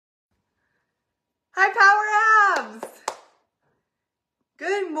Hi, Power Abs!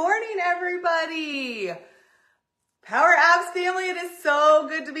 Good morning, everybody. Power Abs family, it is so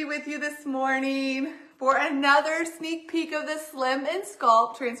good to be with you this morning for another sneak peek of the Slim and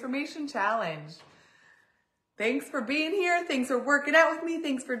Sculpt Transformation Challenge. Thanks for being here. Thanks for working out with me.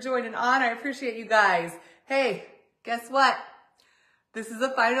 Thanks for joining on. I appreciate you guys. Hey, guess what? This is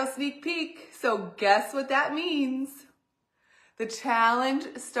a final sneak peek, so guess what that means? The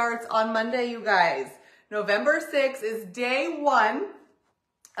challenge starts on Monday, you guys. November 6th is day one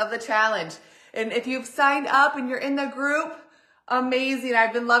of the challenge. And if you've signed up and you're in the group, amazing.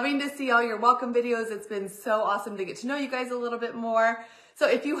 I've been loving to see all your welcome videos. It's been so awesome to get to know you guys a little bit more. So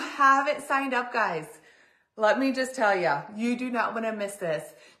if you haven't signed up, guys, let me just tell you, you do not want to miss this.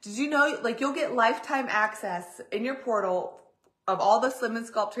 Did you know, you'll get lifetime access in your portal of all the Slim and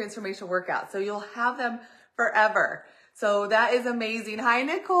Sculpt transformation workouts. So you'll have them forever. So that is amazing. Hi,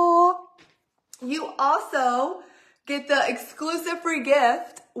 Nicole. You also get the exclusive free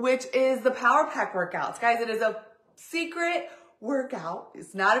gift, which is the Power Pack workouts. Guys, it is a secret workout.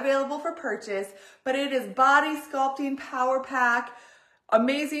 It's not available for purchase, but it is body sculpting Power Pack.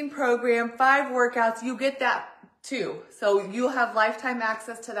 Amazing program, 5 workouts. You get that too. So you'll have lifetime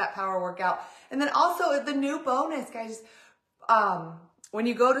access to that power workout. And then also the new bonus, guys, when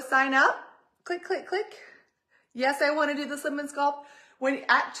you go to sign up, click, click, click. Yes, I want to do the Slim and Sculpt. When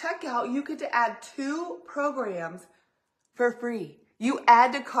at checkout, you get to add 2 programs for free. You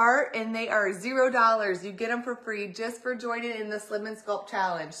add to cart and they are $0. You get them for free just for joining in the Slim and Sculpt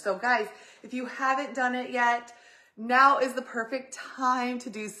challenge. So guys, if you haven't done it yet, now is the perfect time to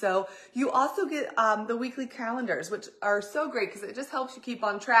do so. You also get the weekly calendars, which are so great because it just helps you keep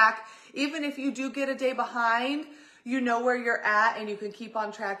on track. Even if you do get a day behind, you know where you're at and you can keep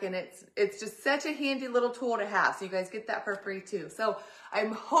on track, and it's just such a handy little tool to have. So you guys get that for free too. So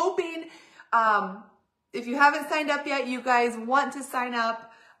I'm hoping if you haven't signed up yet, you guys want to sign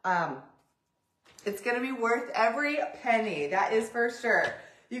up. It's gonna be worth every penny, that is for sure.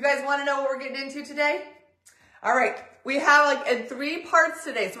 You guys wanna know what we're getting into today? All right, we have in 3 parts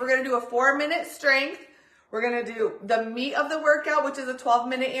today. So we're gonna do a 4-minute strength. We're gonna do the meat of the workout, which is a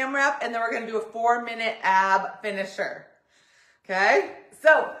 12-minute AMRAP, and then we're gonna do a 4-minute ab finisher, okay?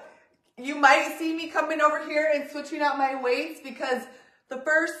 So you might see me coming over here and switching out my weights because the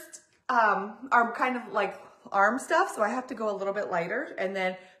first are kind of like arm stuff, so I have to go a little bit lighter. And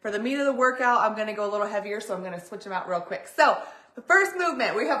then for the meat of the workout, I'm gonna go a little heavier, so I'm gonna switch them out real quick. So the first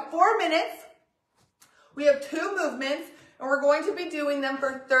movement, we have 4 minutes. We have 2 movements, and we're going to be doing them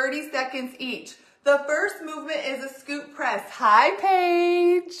for 30 seconds each. The first movement is a scoop press. Hi,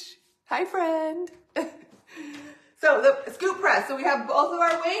 Paige. Hi, friend. So the scoop press. So we have both of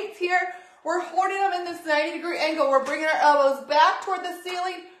our weights here. We're holding them in this 90-degree angle. We're bringing our elbows back toward the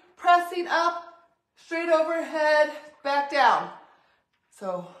ceiling, pressing up, straight overhead, back down.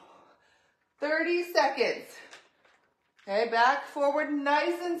 So 30 seconds. Okay, back, forward,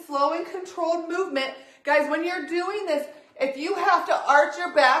 nice and slow and controlled movement. Guys, when you're doing this, if you have to arch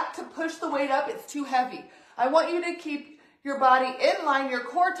your back to push the weight up, it's too heavy. I want you to keep your body in line, your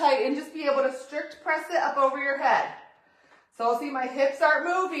core tight, and just be able to strict press it up over your head. So I'll see my hips aren't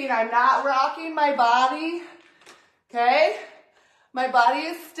moving. I'm not rocking my body, okay? My body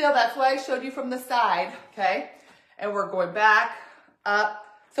is still. That's why I showed you from the side, okay? And we're going back, up.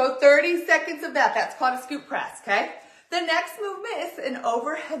 So 30 seconds of that. That's called a scoop press, okay? The next movement is an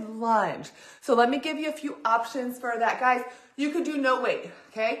overhead lunge. So let me give you a few options for that. Guys, you could do no weight,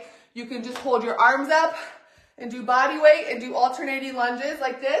 okay? You can just hold your arms up and do body weight and do alternating lunges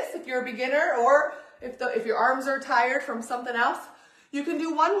like this if you're a beginner, or if your arms are tired from something else, you can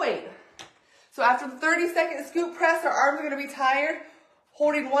do 1 weight. So after the 30-second scoop press, our arms are gonna be tired,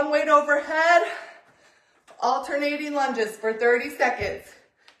 holding 1 weight overhead, alternating lunges for 30 seconds,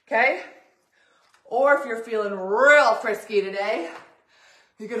 okay? Or if you're feeling real frisky today,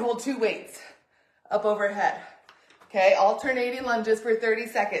 you can hold 2 weights up overhead. Okay, alternating lunges for 30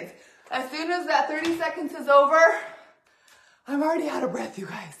 seconds. As soon as that 30 seconds is over, I'm already out of breath, you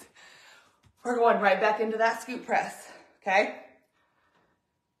guys. We're going right back into that scoop press, okay?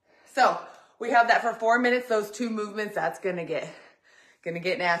 So we have that for 4 minutes, those 2 movements. That's gonna get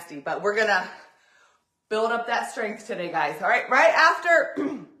nasty, but we're gonna build up that strength today, guys. All right, right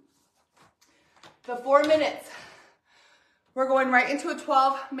after the 4 minutes, we're going right into a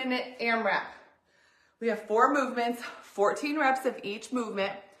 12-minute AMRAP. We have 4 movements, 14 reps of each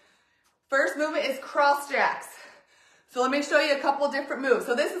movement. First movement is cross jacks. So let me show you a couple different moves.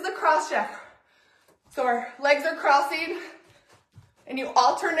 So this is a cross jack. So our legs are crossing and you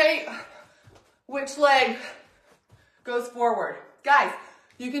alternate which leg goes forward. Guys,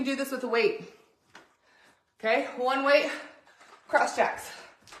 you can do this with a weight. Okay, one weight, cross jacks.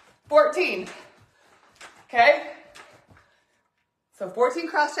 14. Okay? So 14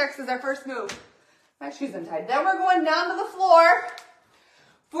 cross jacks is our first move. My shoes untied. Then we're going down to the floor.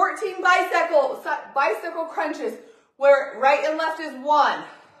 14 bicycle crunches where right and left is 1.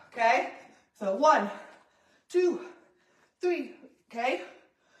 Okay? So 1, 2, 3. Okay?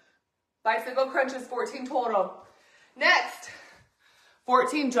 Bicycle crunches, 14 total. Next,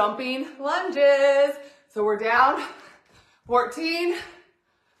 14 jumping lunges. So we're down, 14.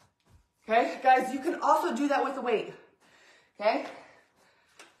 Okay, guys, you can also do that with a weight. Okay?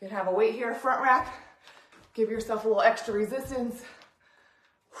 You can have a weight here, front rack. Give yourself a little extra resistance.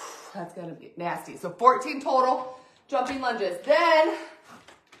 That's gonna be nasty. So 14 total jumping lunges. Then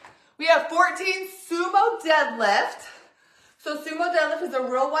we have 14 sumo deadlift. So sumo deadlift is a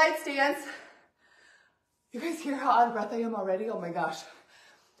real wide stance. You guys hear how out of breath I am already? Oh my gosh.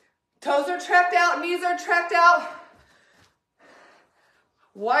 Toes are tracked out, knees are tracked out.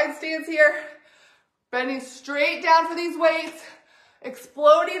 Wide stance here. Bending straight down for these weights.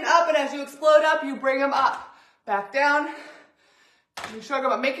 Exploding up, and as you explode up, you bring them up. Back down. You shrug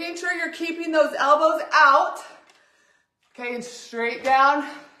them up. Making sure you're keeping those elbows out. Okay, and straight down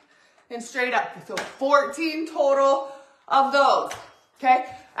and straight up. So 14 total of those. Okay,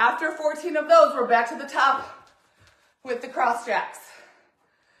 after 14 of those, we're back to the top with the cross jacks.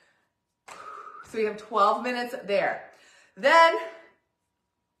 So we have 12 minutes there. Then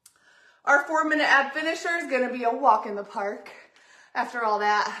our 4-minute ab finisher is gonna be a walk in the park after all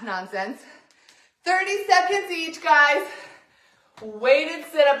that nonsense. 30 seconds each, guys. Weighted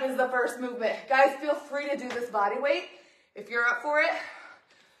sit-up is the first movement. Guys, feel free to do this body weight if you're up for it.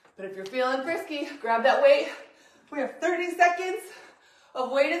 But if you're feeling frisky, grab that weight. We have 30 seconds of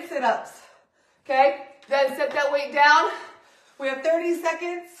weighted sit-ups. Okay? Then set that weight down. We have 30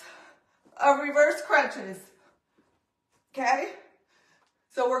 seconds of reverse crunches. Okay?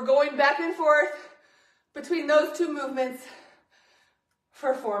 So we're going back and forth between those two movements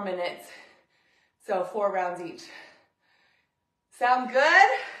for 4 minutes. So 4 rounds each. Sound good?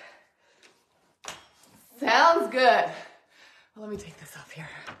 Sounds good. Well, let me take this off here.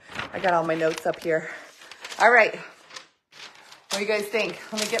 I got all my notes up here. All right. What do you guys think?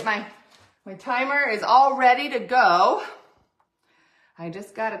 Let me get my timer is all ready to go. I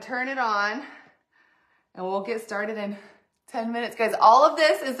just got to turn it on and we'll get started in 10 minutes. Guys, all of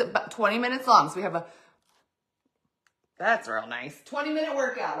this is about 20 minutes long. So we have that's real nice. 20-minute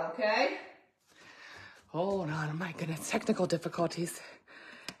workout, okay? Hold on, my goodness, technical difficulties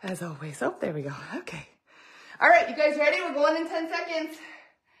as always. Oh, there we go, okay. All right, you guys ready? We're going in 10 seconds.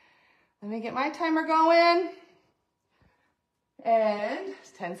 Let me get my timer going. And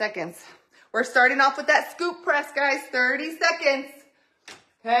 10 seconds. We're starting off with that scoop press, guys, 30 seconds.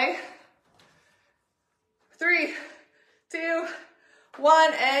 Okay? 3, 2,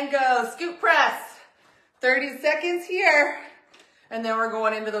 1, and go. Scoop press. 30 seconds here. And then we're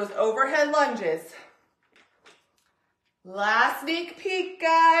going into those overhead lunges. Last sneak peek,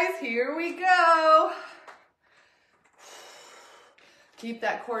 guys. Here we go. Keep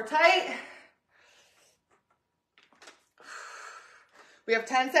that core tight. We have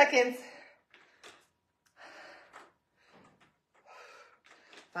 10 seconds.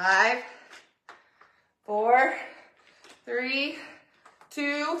 5, 4, 3,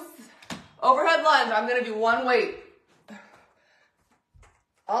 2, overhead lunge. I'm gonna do one weight.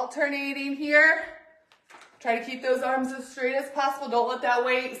 Alternating here. Try to keep those arms as straight as possible. Don't let that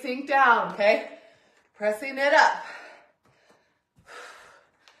weight sink down, okay? Pressing it up.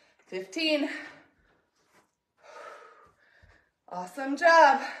 15. Awesome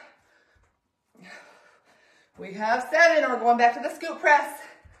job. We have 7. We're going back to the scoop press.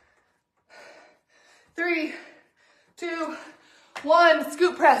 3, 2, 1.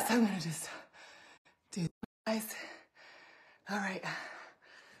 Scoop press. I'm going to just do this, guys. All right.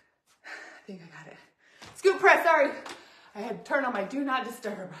 I think I got it. Scoop press, sorry. I had turned on my do not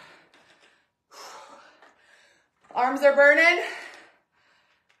disturb. Arms are burning.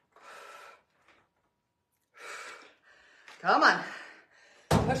 Come on.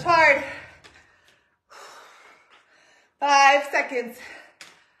 Push hard. 5 seconds.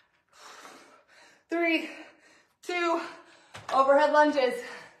 3, 2, overhead lunges.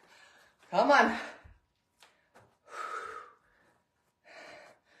 Come on.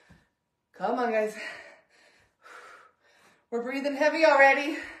 Come on, guys. We're breathing heavy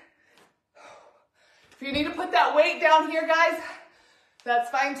already. If you need to put that weight down here, guys, that's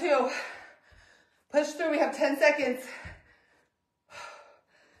fine too. Push through, we have 10 seconds.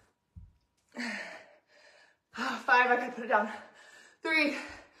 5, I gotta put it down. 3,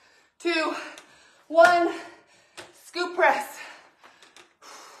 2, 1, Scoop press.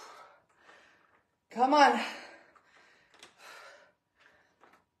 Come on.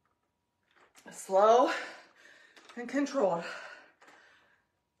 Slow and controlled.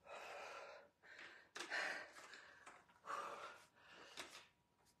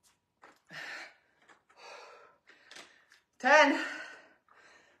 Ten.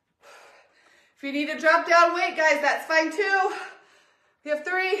 If you need to drop down weight, guys, that's fine too. We have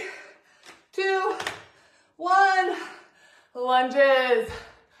 3, 2, 1. Lunges.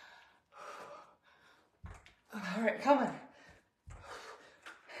 All right, come on.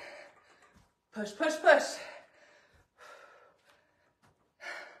 Push, push, push.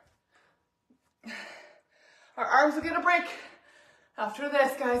 Our arms are gonna break after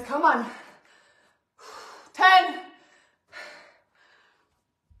this, guys. Come on. 10.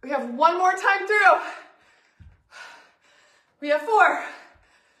 We have one more time through. We have 4,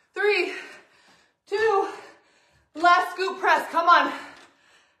 3, 2. Last scoop press. Come on.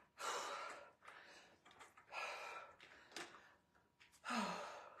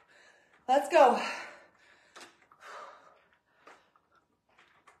 Let's go.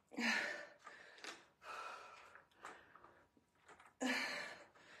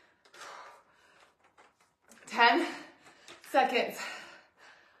 Ten seconds.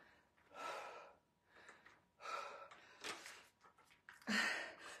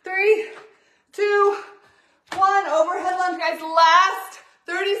 3, 2, 1. Overhead lunge, guys. Last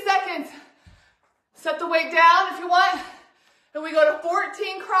 30 seconds. Set the weight down if you want. And we go to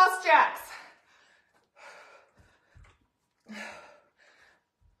 14 cross jacks.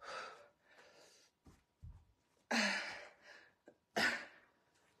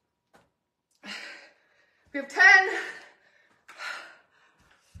 We have 10.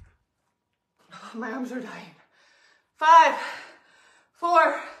 Oh, my arms are dying. 5,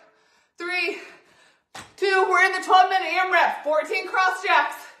 4, 3, 2. We're in the 12-minute AMRAP. 14 cross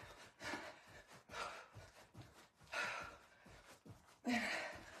jacks.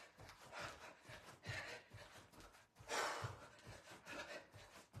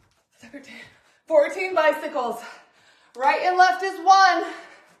 $13. 14 bicycles. Right and left is 1.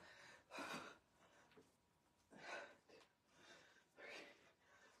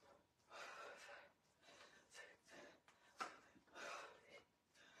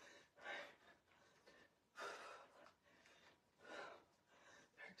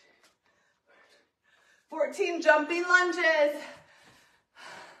 14 jumping lunges.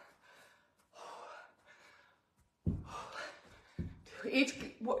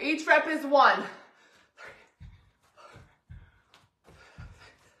 Each rep is 1.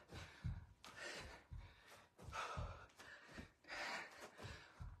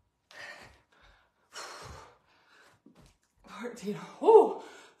 14. Ooh,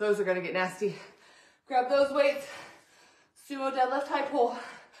 those are gonna get nasty. Grab those weights. Sumo deadlift high pull.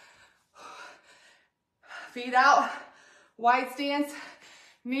 Feet out, wide stance,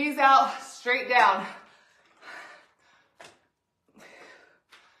 knees out, straight down.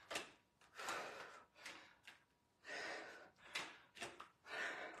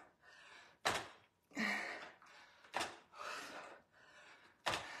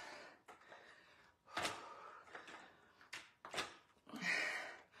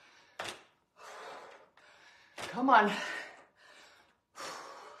 Come on.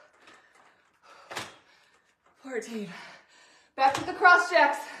 14. Back to the cross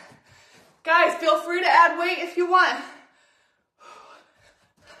jacks. Guys, feel free to add weight if you want.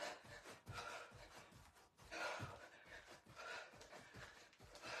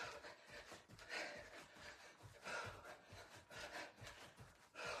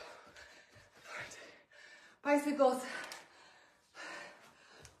 Bicycles.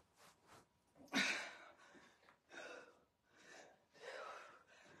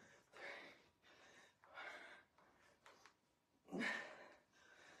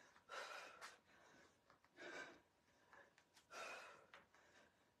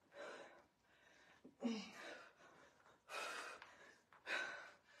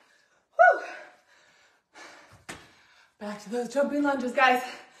 Back to those jumping lunges, guys.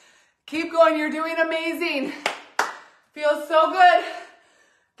 Keep going, you're doing amazing. Feels so good.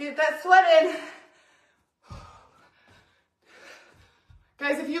 Get that sweat in.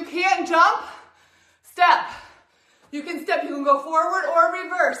 Guys, if you can't jump, step. You can step, you can go forward or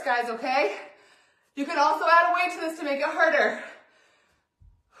reverse, guys, okay? You can also add a weight to this to make it harder.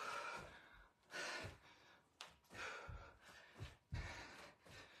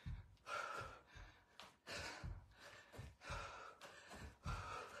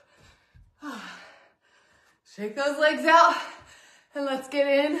 Shake those legs out and let's get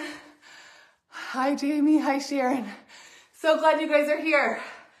in Hi, Jamie. Hi, Sharon. So glad you guys are here.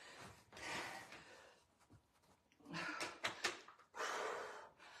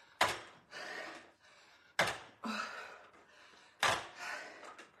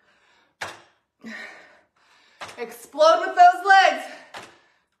 Explode with those legs.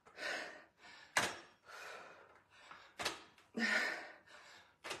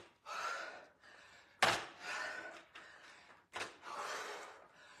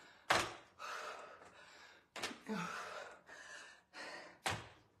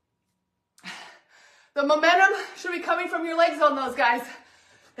 The momentum should be coming from your legs on those guys.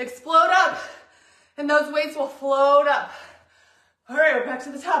 Explode up, and those weights will float up. All right, we're back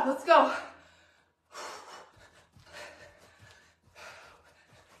to the top. Let's go.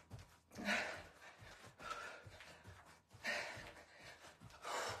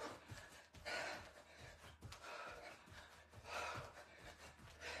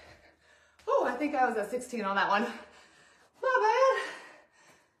 Oh, I think I was at 16 on that one. Not bad.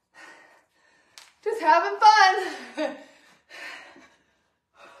 Just having fun.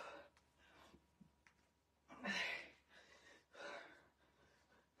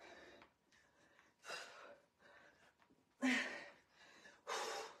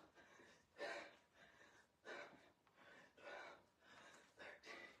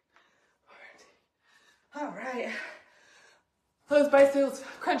 All right. Those bicycle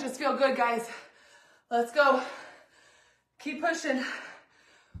crunches feel good, guys. Let's go. Keep pushing.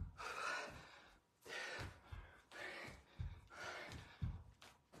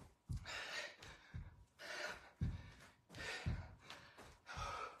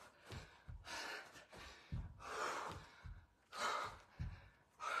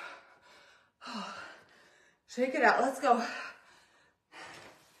 Shake it out. Let's go.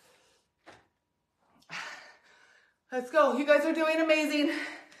 Let's go. You guys are doing amazing.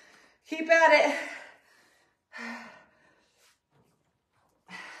 Keep at it.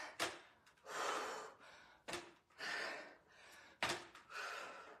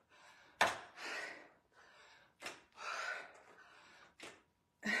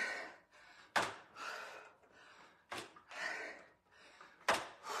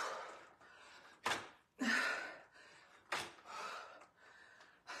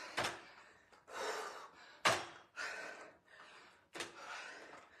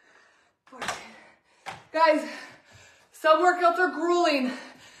 Guys, some workouts are grueling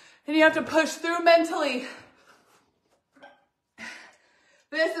and you have to push through mentally.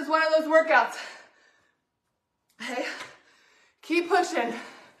 This is one of those workouts. Okay, keep pushing.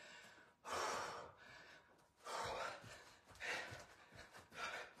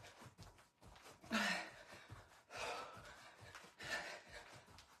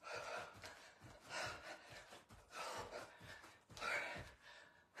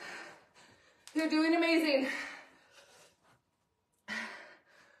 You're doing amazing.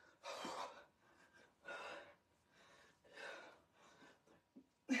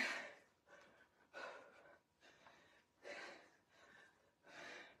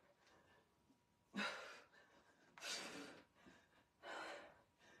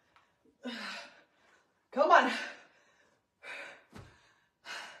 Come on.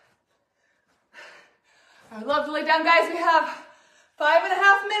 I'd love to lay down, guys. We have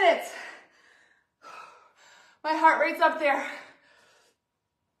 5.5 minutes. My heart rate's up there.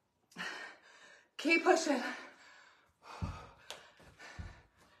 Keep pushing.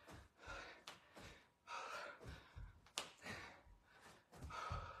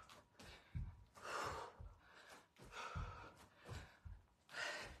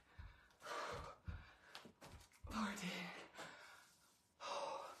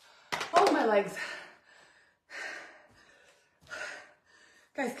 Oh, my legs.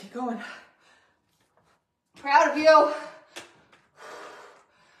 Guys, keep going. Proud of you.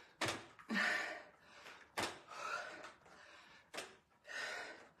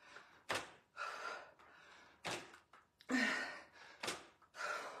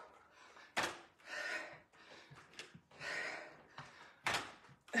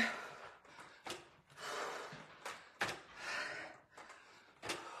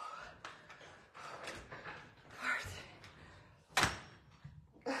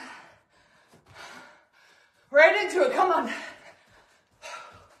 Right into it, come on.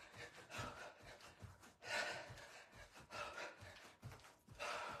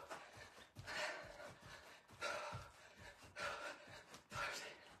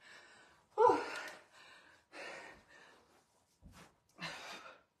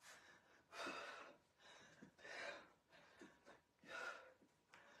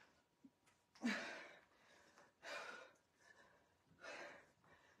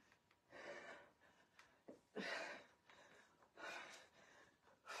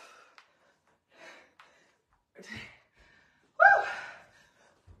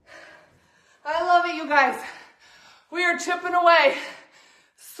 guys. We are chipping away.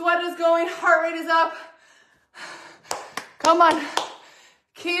 Sweat is going, heart rate is up. Come on.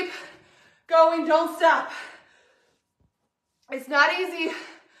 Keep going, don't stop. It's not easy,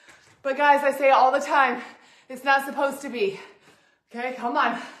 but guys, I say it all the time, it's not supposed to be. Okay, come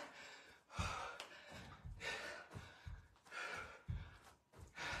on.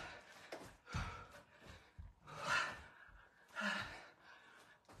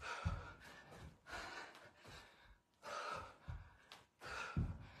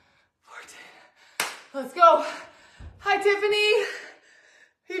 Let's go. Hi, Tiffany.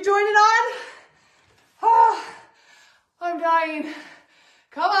 You joining on? Oh, I'm dying.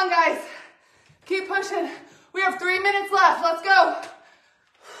 Come on, guys. Keep pushing. We have 3 minutes left. Let's go.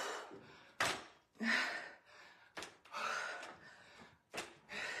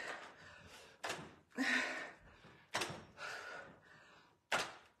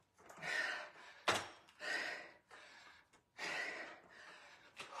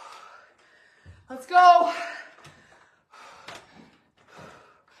 Let's go.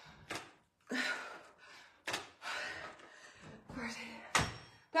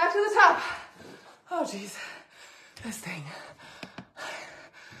 Back to the top. Oh, geez. This thing.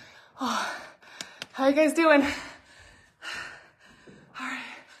 Oh, how you guys doing? All right.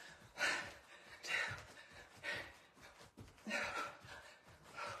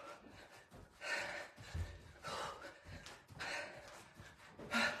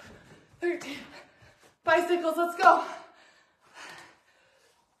 13. Bicycles, let's go.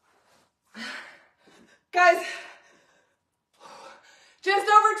 Guys, just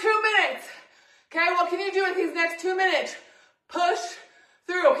over 2 minutes. Okay, what can you do in these next 2 minutes? Push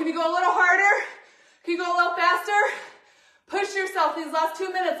through. Can you go a little harder? Can you go a little faster? Push yourself these last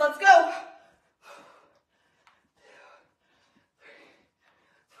 2 minutes. Let's go.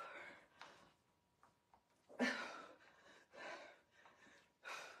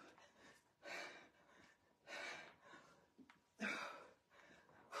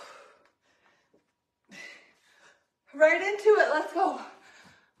 Right into it. Let's go.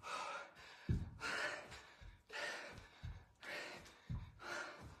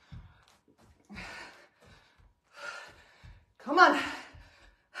 Come on.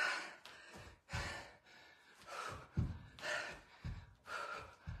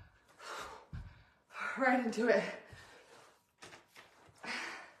 Right into it.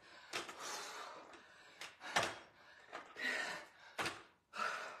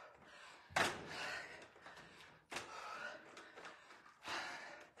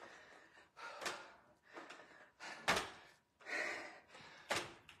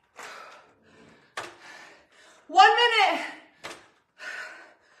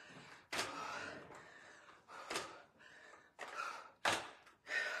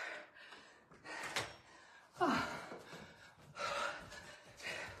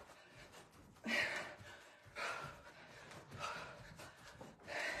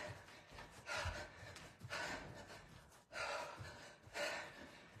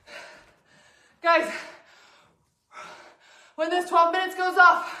 Guys, when this 12 minutes goes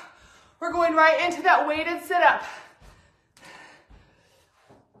off, we're going right into that weighted sit-up.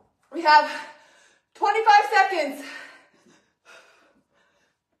 We have 25 seconds.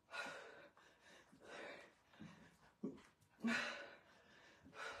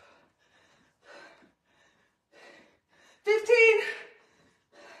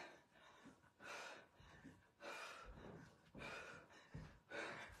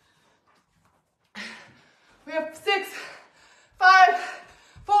 We have 6, 5,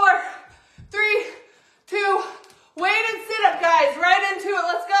 4, 3, 2, weighted sit-up, guys. Right into it.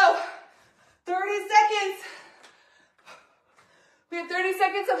 Let's go. 30 seconds. We have 30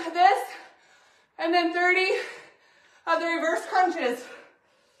 seconds of this, and then 30 of the reverse crunches.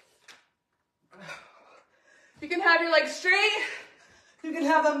 You can have your legs straight. You can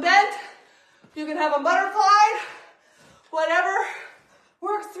have them bent. You can have them butterflied. Whatever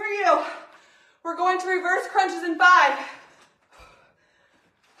works for you. We're going to reverse crunches in 5,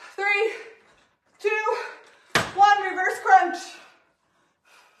 3, 2, 1, reverse crunch.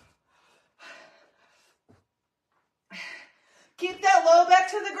 Keep that low back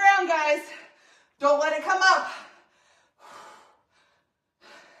to the ground, guys. Don't let it come up.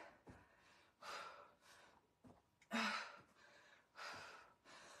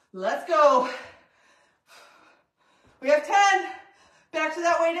 Let's go. We have 10. Back to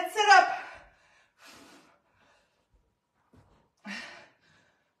that weighted sit-up.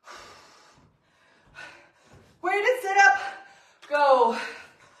 Weighted sit-up. Go.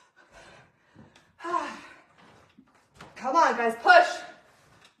 Come on, guys, push.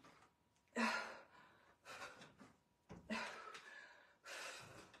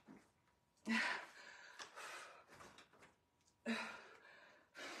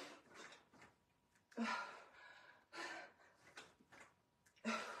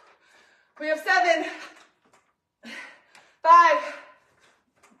 We have 7, 5,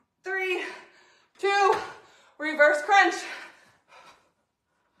 3, 2, reverse crunch.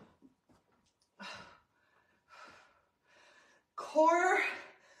 Core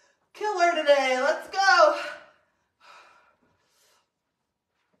killer today. Let's go.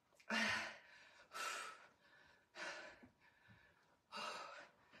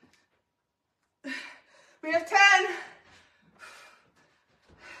 We have 10.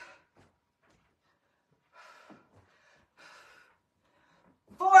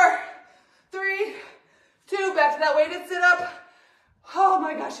 4, 3, 2. Back to that weighted sit up. Oh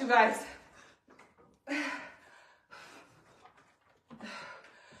my gosh, you guys.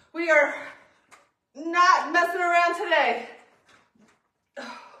 We are not messing around today.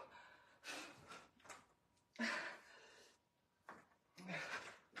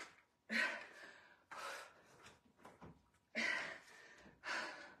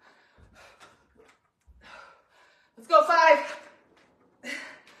 Let's go. 5,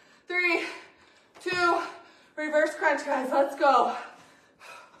 3, 2, reverse crunch, guys. Let's go.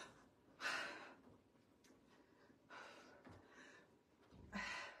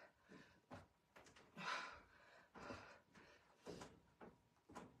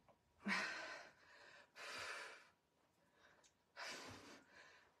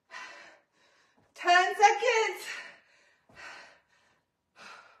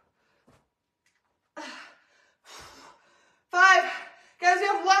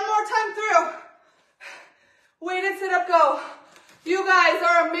 Go. You guys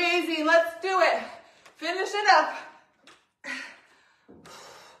are amazing. Let's do it. Finish it up.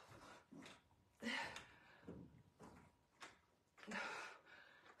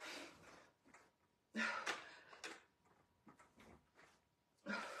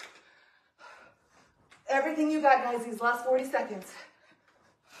 Everything you got, guys, these last 40 seconds.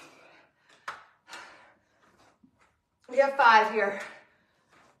 We have 5 here.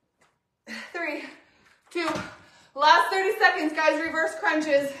 3, 2, last 30 seconds, guys, reverse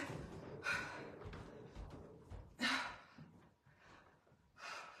crunches.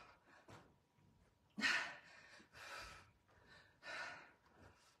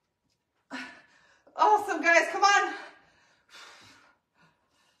 Awesome, guys, come on.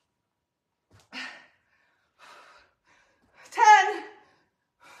 10.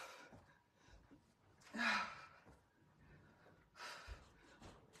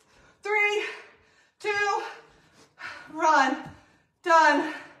 3, 2, run.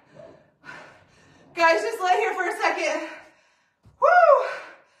 Done. Guys, just lay here for a second. Woo!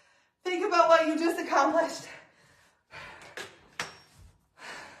 Think about what you just accomplished.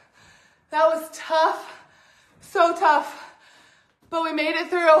 That was tough. So tough. But we made it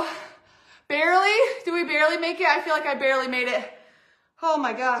through. Barely? Did we barely make it? I feel like I barely made it. Oh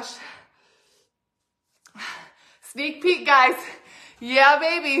my gosh. Sneak peek, guys. Yeah,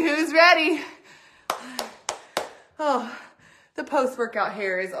 baby. Who's ready? Oh, the post-workout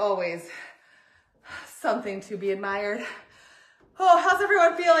hair is always something to be admired. Oh, how's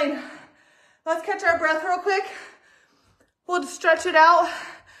everyone feeling? Let's catch our breath real quick. We'll stretch it out.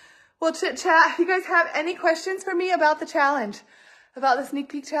 We'll chit chat. You guys have any questions for me about the challenge? About the sneak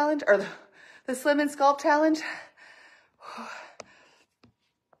peek challenge or the Slim and Sculpt challenge?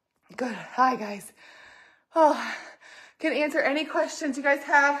 Good. Hi, guys. Oh, can answer any questions you guys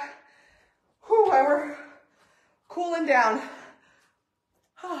have. Whew, while we're cooling down.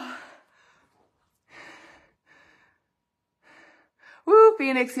 Oh. Woo,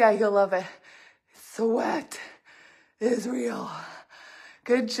 Phoenix. Yeah, you'll love it. Sweat is real.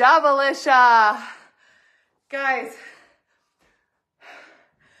 Good job, Alicia. Guys,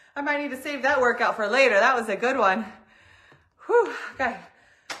 I might need to save that workout for later. That was a good one. Whew. Okay,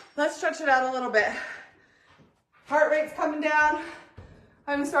 let's stretch it out a little bit. Heart rate's coming down.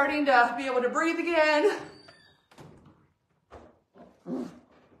 I'm starting to be able to breathe again.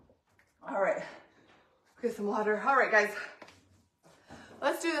 All right, get some water. All right, guys,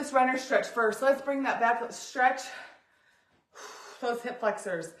 let's do this runner stretch first. Let's bring that back. Let's stretch those hip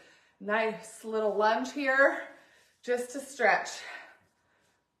flexors. Nice little lunge here, just to stretch.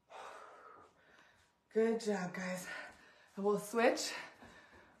 Good job, guys. And we'll switch.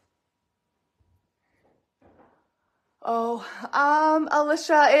 Oh,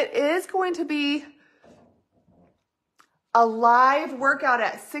 Alicia, it is going to be a live workout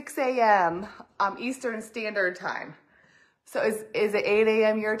at 6 a.m. Eastern Standard Time. So is it 8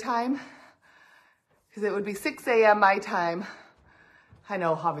 a.m. your time? Because it would be 6 a.m. my time. I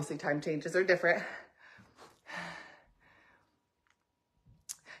know, obviously, time changes are different.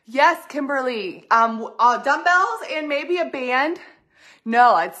 Yes, Kimberly. Dumbbells and maybe a band.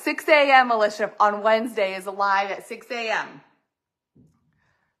 No, it's 6 a.m., Alicia, on Wednesday is live at 6 a.m.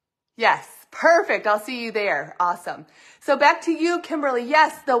 Yes, perfect. I'll see you there. Awesome. So back to you, Kimberly.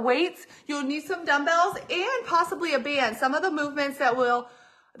 Yes, the weights, you'll need some dumbbells and possibly a band. Some of the movements that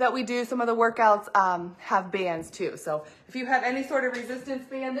we do, some of the workouts have bands too. So if you have any sort of resistance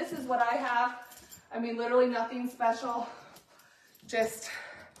band, this is what I have. I mean, literally nothing special. Just,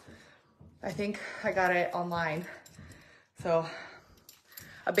 I think I got it online. So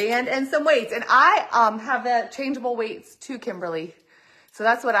a band and some weights. And I have the changeable weights too, Kimberly. So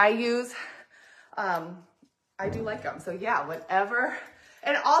that's what I use. I do like them. So yeah, whatever.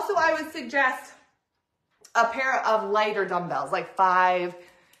 And also I would suggest a pair of lighter dumbbells, like fives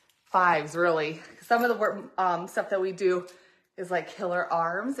really. Some of the work, stuff that we do is like killer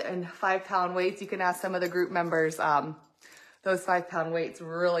arms and 5-pound weights. You can ask some of the group members, those 5-pound weights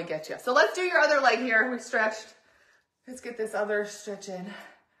really get you. So let's do your other leg here. We stretched. Let's get this other stretch in.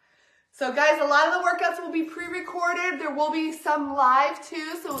 So guys, a lot of the workouts will be pre-recorded. There will be some live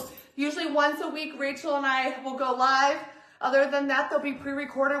too. So usually once a week, Rachel and I will go live. Other than that, they'll be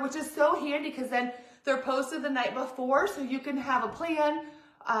pre-recorded, which is so handy because then they're posted the night before. So you can have a plan,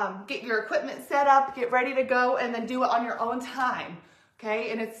 get your equipment set up, get ready to go, and then do it on your own time.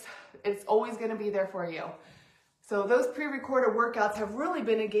 Okay, and it's always gonna be there for you. So those pre-recorded workouts have really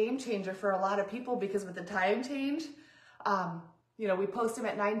been a game changer for a lot of people because with the time change, you know, we post them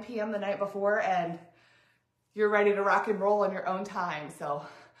at 9 p.m. the night before and you're ready to rock and roll on your own time. So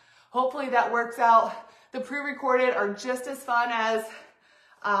hopefully that works out. The pre-recorded are just as fun as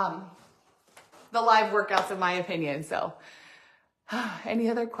the live workouts in my opinion. So any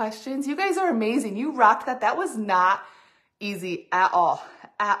other questions? You guys are amazing. You rocked that. That was not easy at all,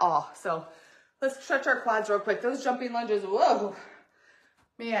 So let's stretch our quads real quick. Those jumping lunges, whoa,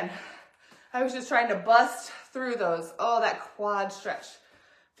 man. I was just trying to bust through those. Oh, that quad stretch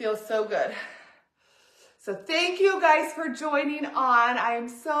feels so good. So thank you guys for joining on. I am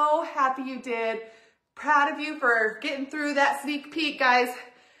so happy you did. Proud of you for getting through that sneak peek, guys.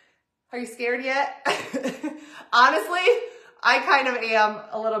 Are you scared yet? Honestly, I kind of am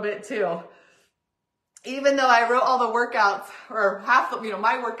a little bit too. Even though I wrote all the workouts, or half of,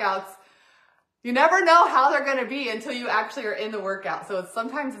 my workouts, you never know how they're going to be until you actually are in the workout. So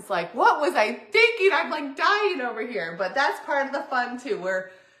sometimes it's like, what was I thinking? I'm like dying over here. But that's part of the fun too. We're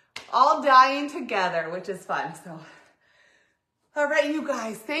all dying together, which is fun. So, all right, you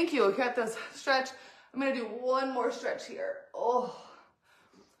guys, thank you. We got those stretch. I'm going to do one more stretch here. Oh,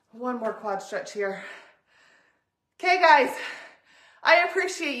 one more quad stretch here. Okay, guys, I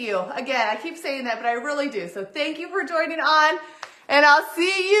appreciate you. Again, I keep saying that, but I really do. So thank you for joining on. And I'll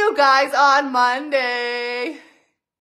see you guys on Monday.